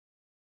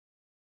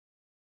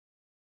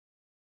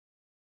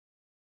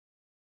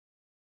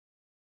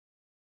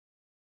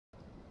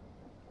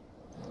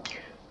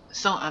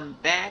So I'm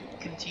back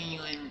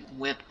continuing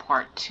with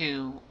part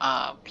two,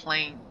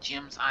 playing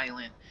Jim's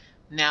Island.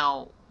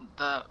 Now,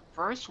 the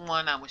first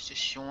one I was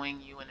just showing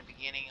you in the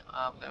beginning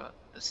of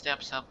the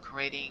steps of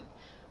creating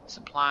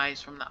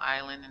supplies from the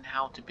island and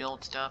how to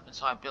build stuff. And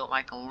so I built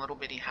like a little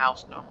bitty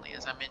house normally.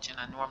 As I mentioned,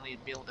 I normally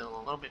build it a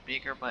little bit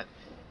bigger, but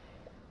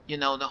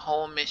the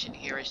whole mission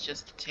here is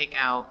just to take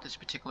out this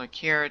particular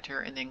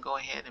character and then go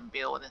ahead and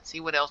build and see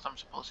what else I'm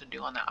supposed to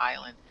do on the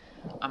island.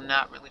 I'm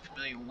not really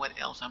familiar with what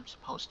else I'm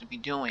supposed to be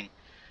doing.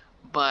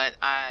 But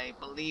I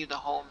believe the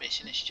whole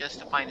mission is just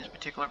to find this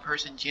particular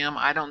person, Jim.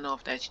 I don't know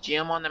if that's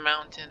Jim on the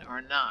mountain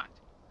or not.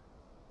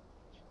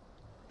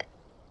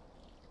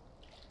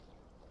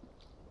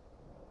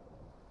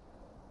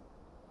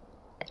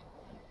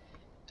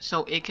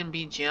 So it can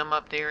be Jim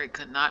up there. It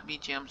could not be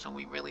Jim, so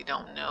we really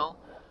don't know.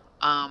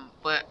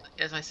 But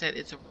as I said,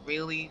 it's a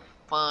really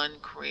fun,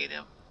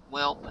 creative,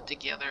 well put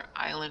together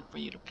island for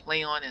you to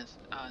play on as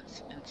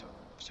in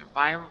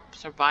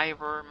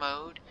survivor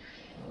mode.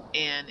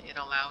 And it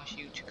allows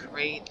you to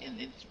create,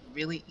 and it's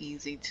really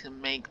easy to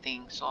make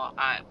things. So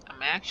I'm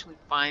actually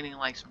finding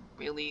like some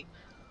really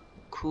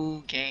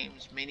cool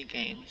games, mini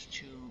games,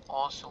 to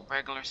also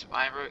regular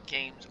survivor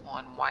games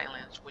on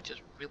YLands, which is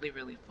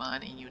really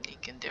fun and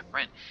unique and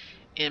different.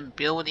 And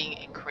building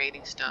and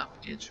creating stuff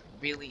is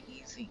really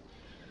easy.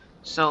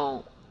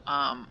 So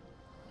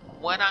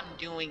what I'm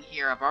doing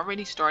here, I've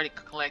already started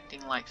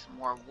collecting like some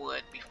more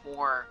wood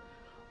before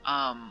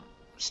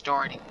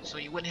starting, so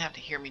you wouldn't have to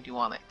hear me do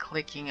all that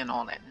clicking and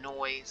all that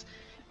noise.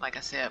 Like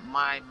I said,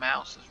 my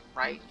mouse is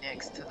right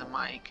next to the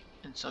mic,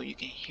 and so you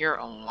can hear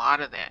a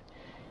lot of that.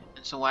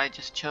 And so what I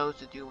just chose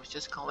to do was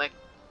just collect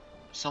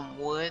some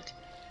wood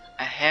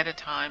ahead of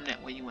time,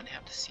 that way you wouldn't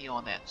have to see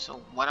all that.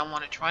 So what I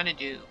want to try to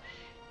do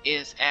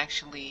is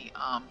actually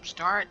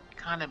start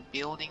kind of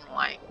building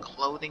like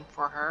clothing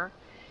for her,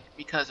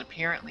 because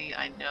apparently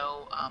I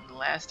know the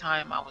last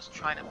time I was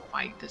trying to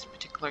fight this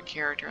particular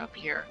character up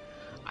here,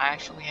 I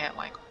actually had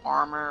like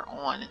armor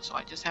on, and so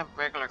I just have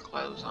regular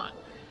clothes on.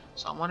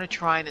 So I want to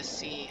try to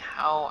see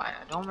how, I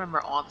don't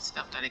remember all the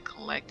stuff that I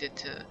collected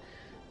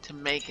to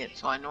make it.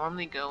 So I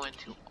normally go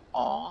into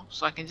all,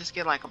 so I can just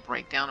get like a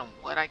breakdown of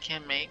what I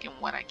can make and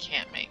what I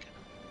can't make.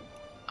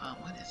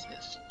 What is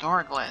this?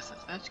 Star glasses,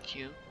 that's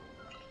cute.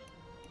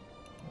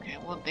 Okay,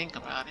 we'll think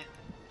about it.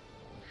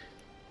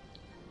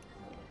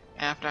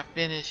 After I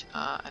finish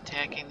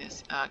attacking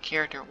this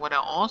character, what I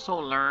also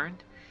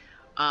learned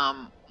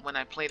when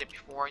I played it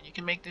before, you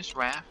can make this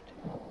raft,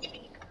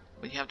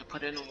 but you have to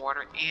put it in the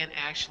water, and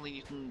actually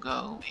you can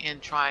go and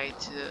try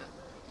to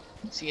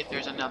see if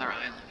there's another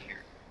island here.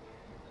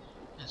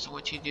 And so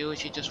what you do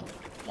is you just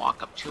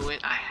walk up to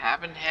it. I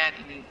haven't had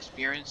any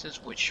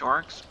experiences with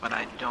sharks, but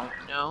I don't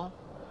know.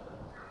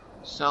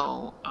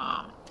 So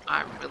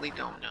I really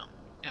don't know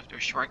if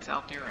there's sharks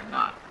out there or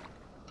not.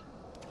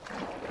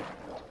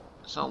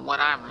 So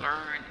what I've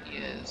learned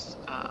is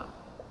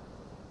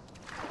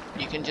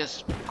you can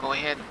just go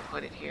ahead and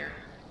put it here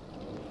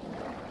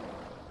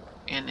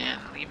and then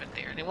leave it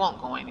there, and it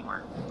won't go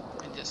anywhere,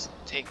 and just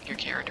take your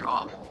character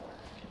off.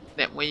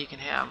 That way you can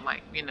have,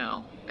 like,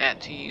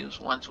 that to use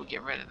once we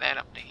get rid of that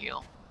up the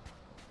hill.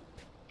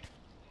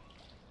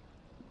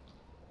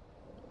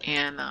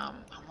 And I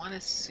want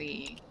to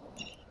see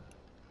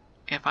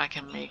if I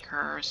can make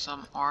her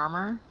some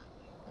armor,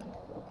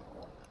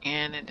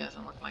 and it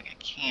doesn't look like I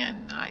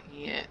can, not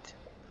yet.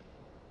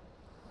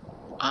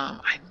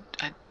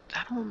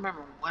 I don't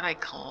remember what I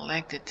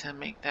collected to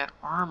make that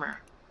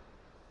armor.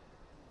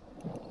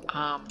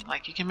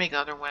 Like, you can make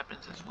other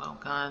weapons as well,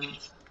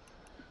 guns.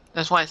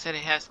 That's why I said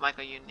it has like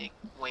a unique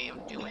way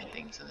of doing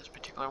things in this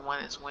particular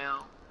one as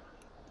well.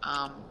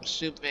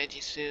 Soup,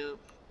 veggie soup.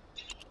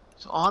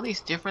 So all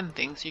these different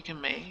things you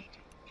can make,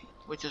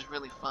 which is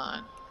really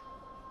fun.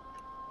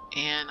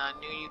 And I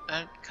knew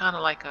kind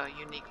of like a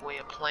unique way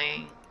of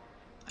playing.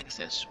 Like I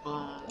said,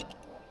 spoon,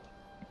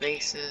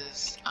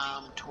 bases,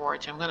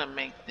 torch. I'm gonna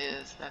make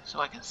this, that's so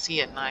I can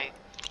see at night.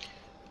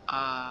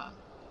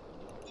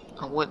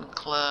 A wooden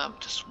club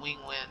to swing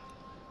with.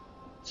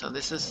 So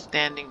this is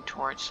standing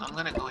torch, so I'm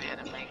gonna go ahead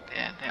and make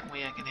that. That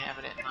way I can have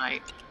it at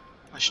night.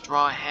 A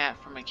straw hat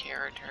from a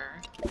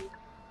character.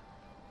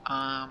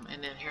 And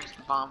then here's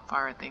the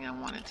bonfire thing I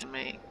wanted to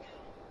make.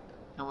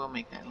 And we'll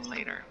make that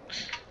later.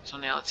 So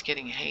now it's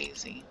getting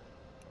hazy.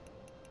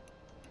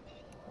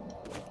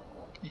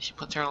 And she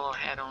puts her little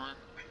hat on.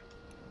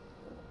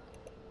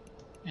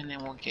 And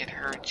then we'll get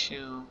her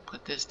to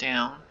put this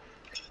down.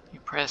 You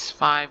press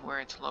 5 where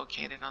it's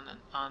located on the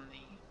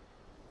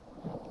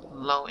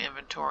low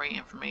inventory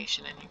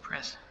information, and you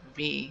press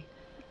V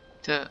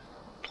to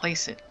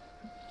place it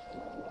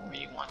where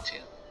you want to,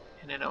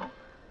 and it'll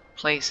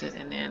place it.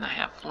 And then I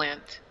have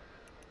flint.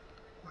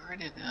 Where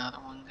did the other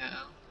one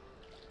go?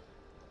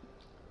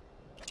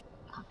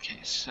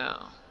 Okay, so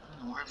I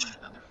don't know where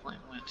my other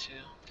flint went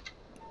to.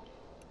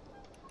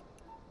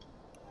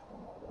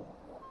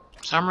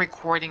 So I'm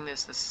recording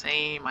this the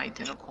same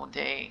identical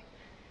day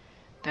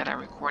that I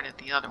recorded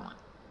the other one,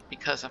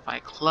 because if I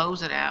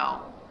close it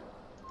out,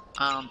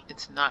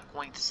 it's not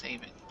going to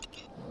save it.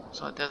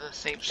 So it doesn't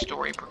save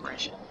story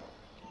progression.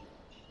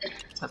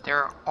 But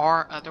there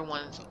are other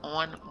ones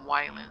on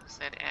YLands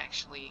that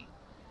actually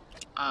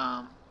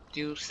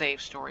do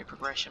save story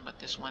progression, but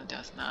this one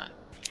does not.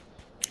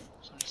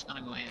 So I'm just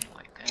gonna go ahead and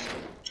like that.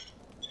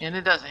 And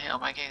it doesn't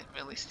help. I can't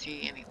really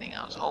see anything.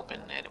 I was hoping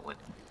that it would.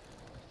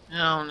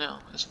 I don't know.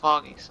 It's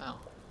foggy, so.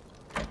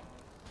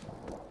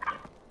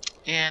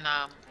 And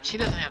she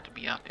doesn't have to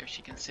be out there.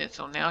 She can sit.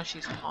 So now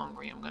she's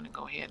hungry. I'm gonna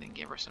go ahead and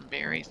give her some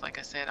berries. Like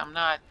I said, I'm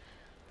not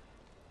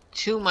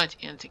too much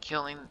into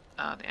killing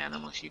the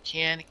animals. You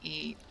can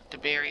eat the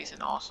berries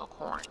and also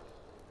corn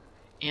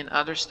and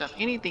other stuff.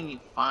 Anything you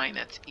find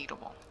that's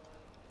eatable.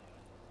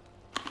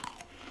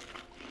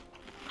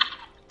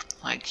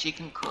 Like she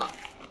can cook,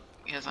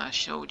 as I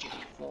showed you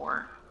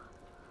before.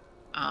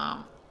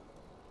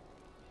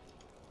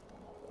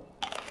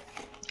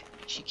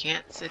 She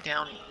can't sit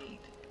down and eat.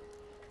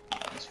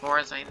 As far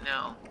as I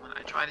know, when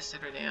I try to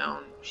sit her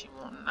down, she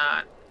will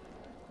not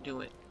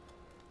do it.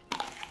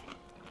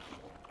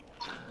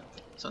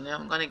 So now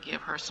I'm going to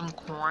give her some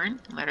corn.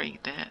 Let her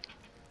eat that.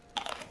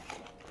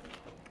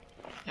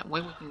 That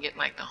way we can get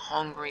like the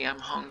hungry, I'm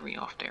hungry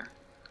off there.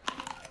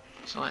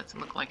 So it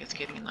looks like it's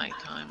getting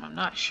nighttime. I'm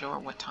not sure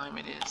what time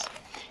it is.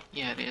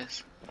 Yeah, it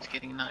is. It's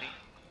getting night.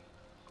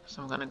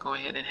 So I'm going to go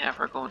ahead and have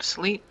her go to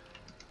sleep.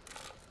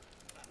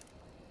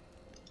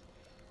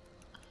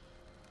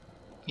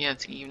 Yeah,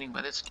 it's evening,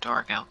 but it's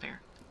dark out there.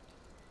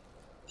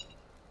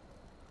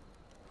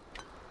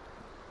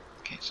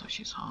 Okay, so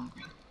she's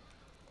hungry.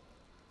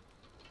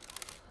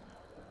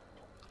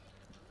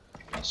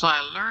 So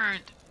I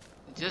learned,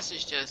 this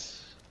is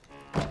just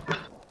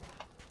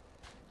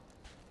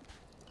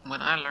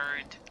what I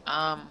learned.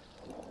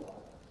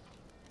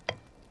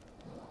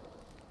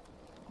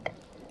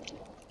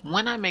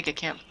 When I make a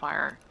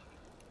campfire,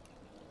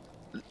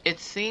 it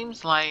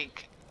seems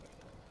like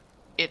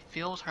it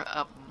fills her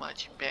up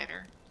much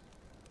better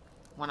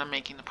when I'm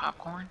making the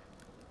popcorn.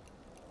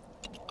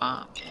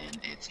 And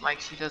it's like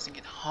she doesn't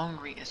get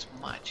hungry as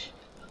much.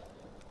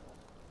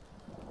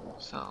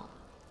 So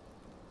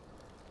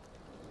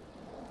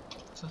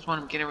that's when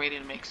I'm getting ready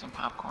to make some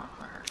popcorn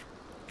for her.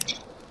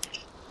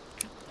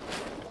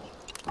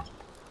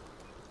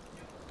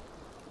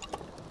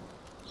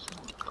 So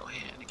we'll go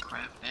ahead and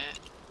craft that.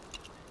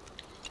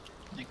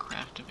 And then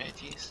craft the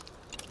veggies.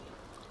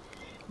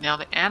 Now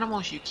the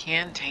animals, you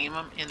can tame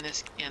them in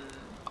this, in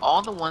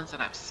all the ones that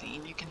I've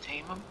seen, you can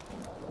tame them.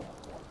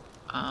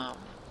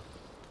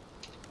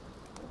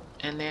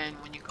 And then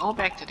when you go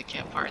back to the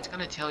campfire, it's going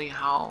to tell you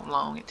how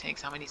long it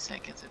takes, how many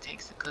seconds it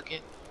takes to cook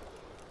it.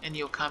 And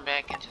you'll come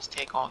back and just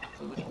take all the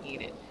food and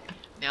eat it.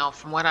 Now,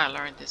 from what I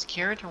learned, this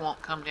character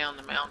won't come down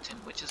the mountain,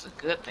 which is a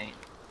good thing.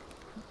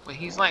 But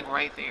he's like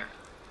right there.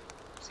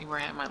 See where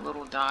I have my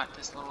little dot,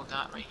 this little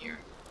dot right here?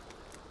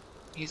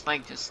 He's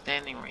like just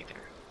standing right there.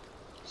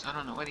 So I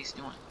don't know what he's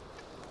doing.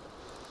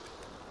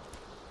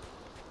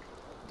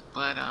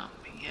 But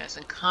he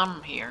hasn't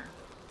come here.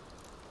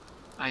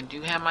 I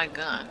do have my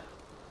gun.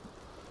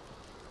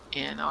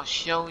 And I'll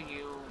show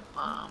you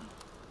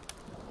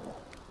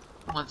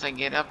once I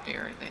get up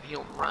there that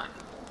he'll run.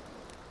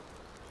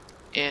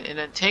 And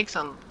it takes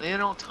a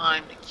little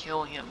time to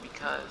kill him,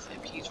 because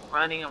if he's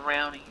running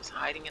around and he's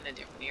hiding in a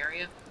different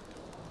area,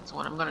 so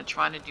what I'm going to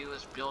try to do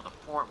is build a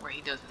fort where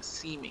he doesn't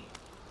see me.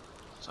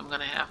 So I'm going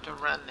to have to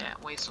run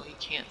that way so he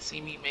can't see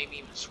me, maybe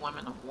even swim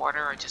in the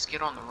water or just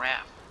get on the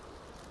raft.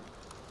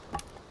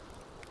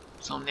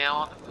 So now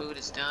all the food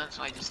is done,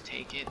 so I just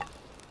take it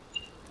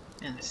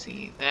and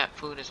see that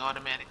food is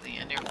automatically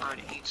in there for her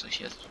to eat, so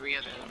she has 3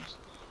 of those.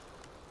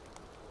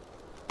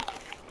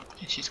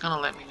 And she's going to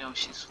let me know if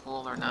she's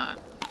full or not.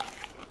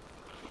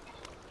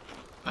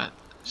 But,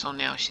 so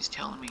now she's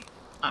telling me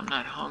I'm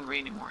not hungry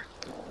anymore.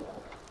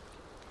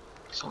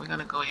 So we're going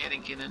to go ahead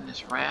and get in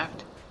this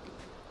raft.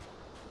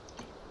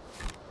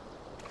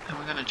 And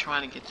we're going to try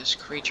to get this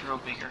creature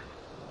over here.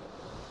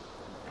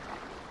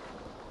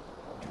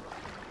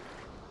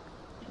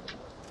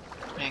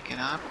 Back it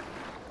up.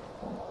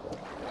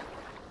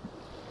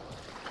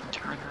 And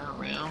turn her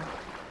around.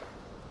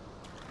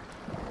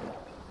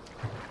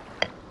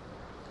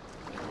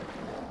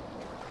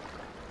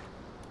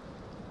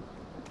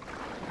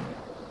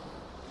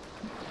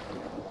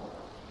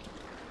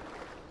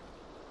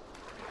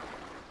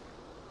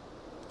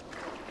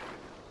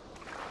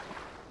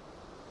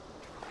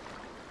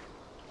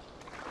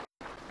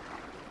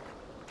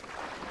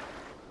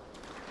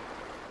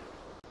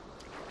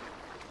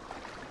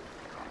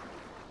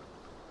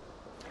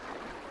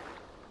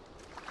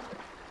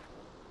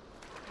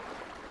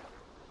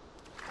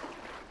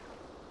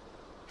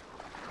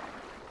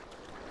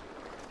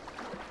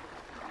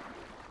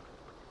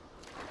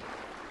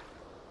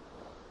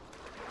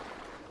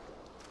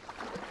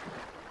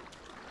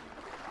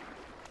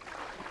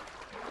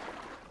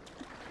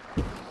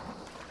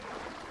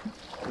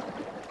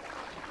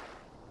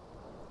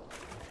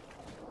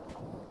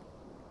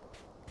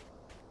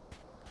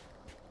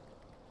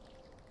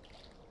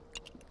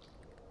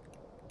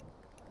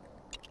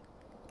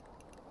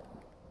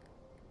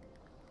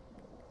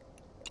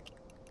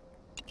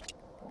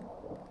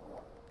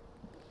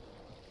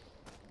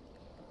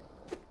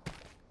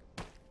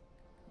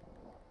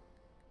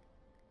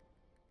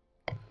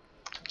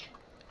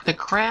 the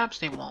crabs,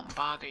 they won't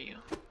bother you.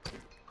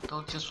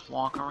 They'll just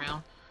walk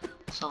around.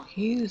 So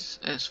he's,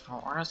 as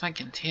far as I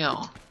can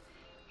tell,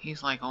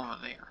 he's like over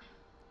there.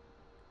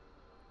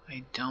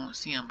 I don't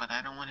see him, but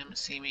I don't want him to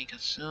see me,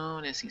 because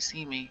soon as he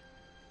see me...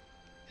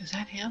 Is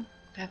that him?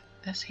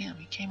 That's him.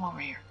 He came over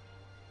here.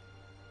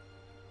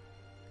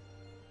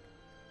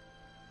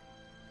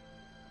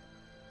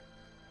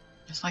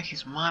 It's like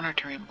he's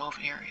monitoring both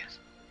areas.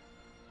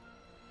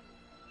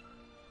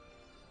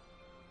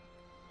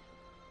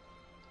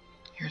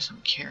 Here's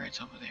some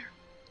carrots over there.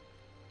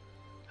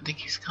 I think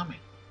he's coming.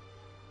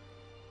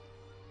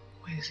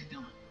 What is he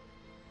doing?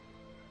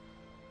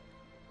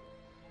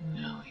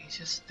 No, he's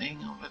just staying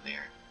over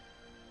there.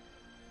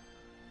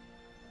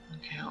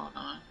 Okay, hold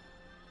on.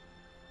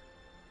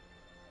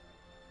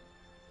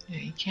 Yeah,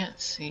 he can't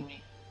see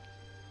me.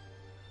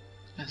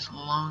 As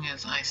long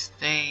as I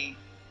stay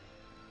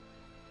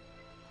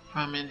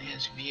from in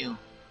his view.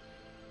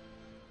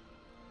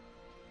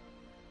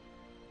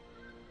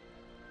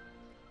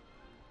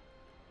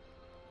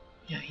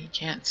 Yeah, he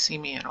can't see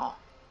me at all.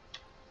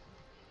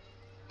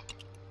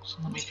 So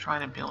let me try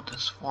to build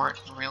this fort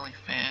really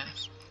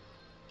fast.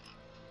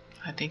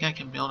 I think I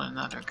can build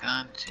another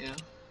gun too.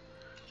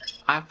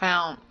 I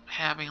found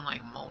having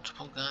like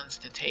multiple guns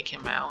to take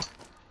him out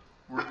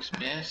works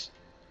best.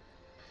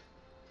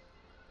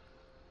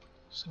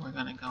 So we're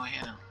gonna go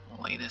ahead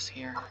and lay this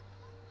here.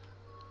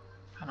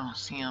 I don't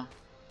see him,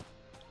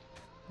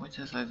 which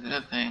is a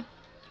good thing.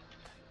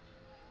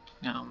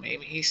 Now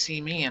maybe he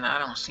see me and I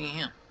don't see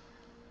him.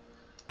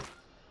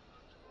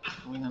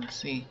 We're gonna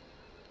see.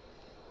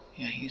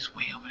 Yeah, he's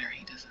way over there.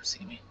 He doesn't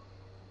see me.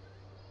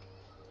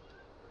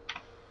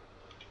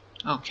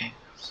 Okay,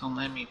 so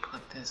let me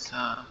put this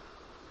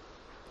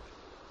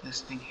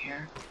this thing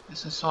here.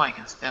 This is so I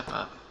can step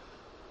up.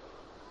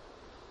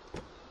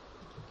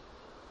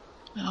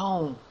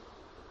 No.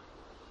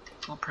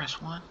 I'll press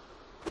 1.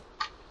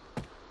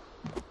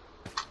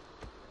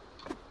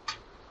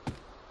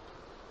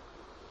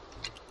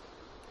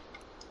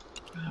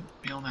 I'm gonna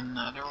build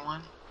another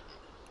one.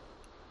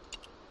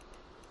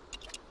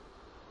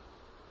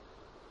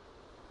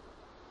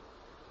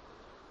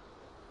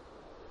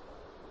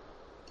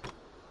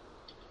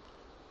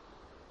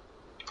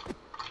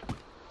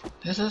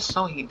 This is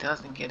so he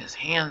doesn't get his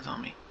hands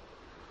on me.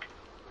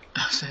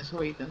 This is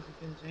so he doesn't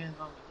get his hands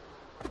on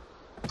me.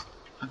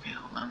 Okay,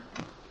 hold on.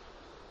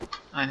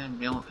 I didn't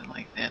build it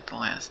like that the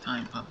last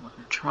time, but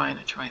I'm trying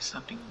to try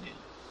something new.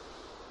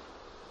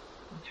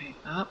 Okay,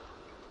 up.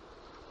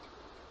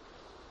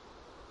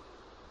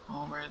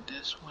 Over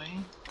this way.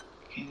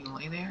 Can you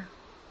lay there?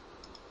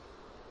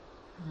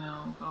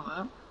 No, go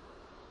up.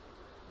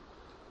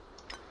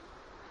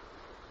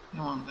 You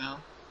won't go.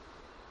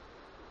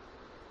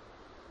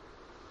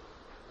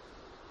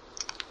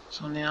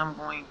 So now I'm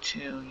going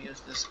to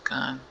use this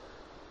gun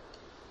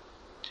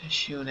to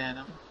shoot at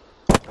him.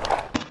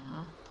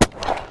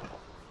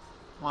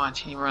 Watch,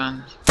 he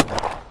runs.